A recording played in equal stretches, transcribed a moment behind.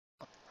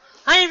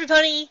Hi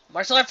everybody,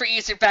 Martial Art for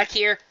User back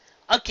here.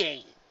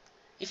 Okay,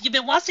 if you've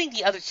been watching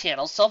the other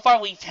channels, so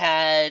far we've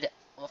had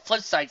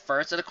Flipside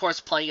first, and of course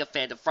plenty of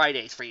Fandom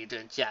Fridays for you to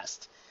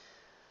ingest.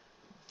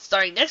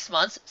 Starting next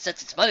month,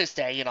 since it's Mother's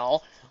Day and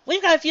all,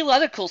 we've got a few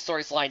other cool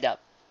stories lined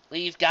up.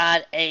 We've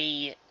got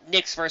a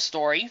Nick's first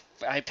story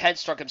by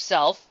Penstroke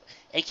himself,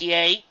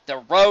 aka The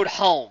Road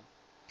Home.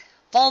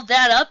 Follow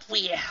that up,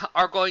 we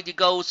are going to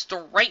go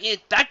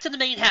straight back to the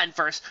Manhattan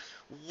first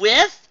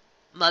with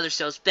Mother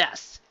Show's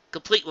Best,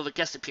 complete with a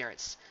guest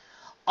appearance.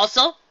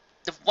 Also,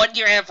 the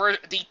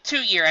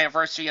 2-year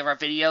anniversary of our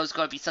video is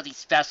going to be something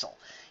special.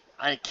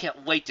 I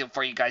can't wait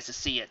for you guys to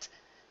see it.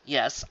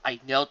 Yes, I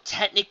know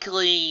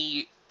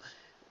technically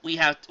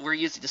we're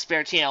using the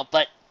spare channel,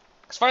 but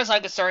as far as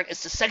I'm concerned,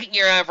 it's the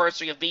 2nd-year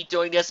anniversary of me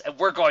doing this, and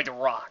we're going to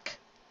rock.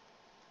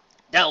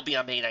 That'll be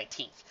on May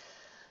 19th.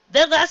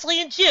 Then lastly,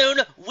 in June,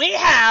 we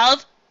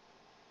have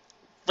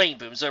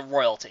Rainbooms of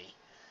Royalty.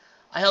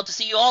 I hope to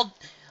see you all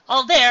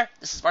there.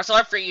 This is Martial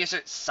Art Free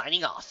User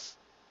signing off.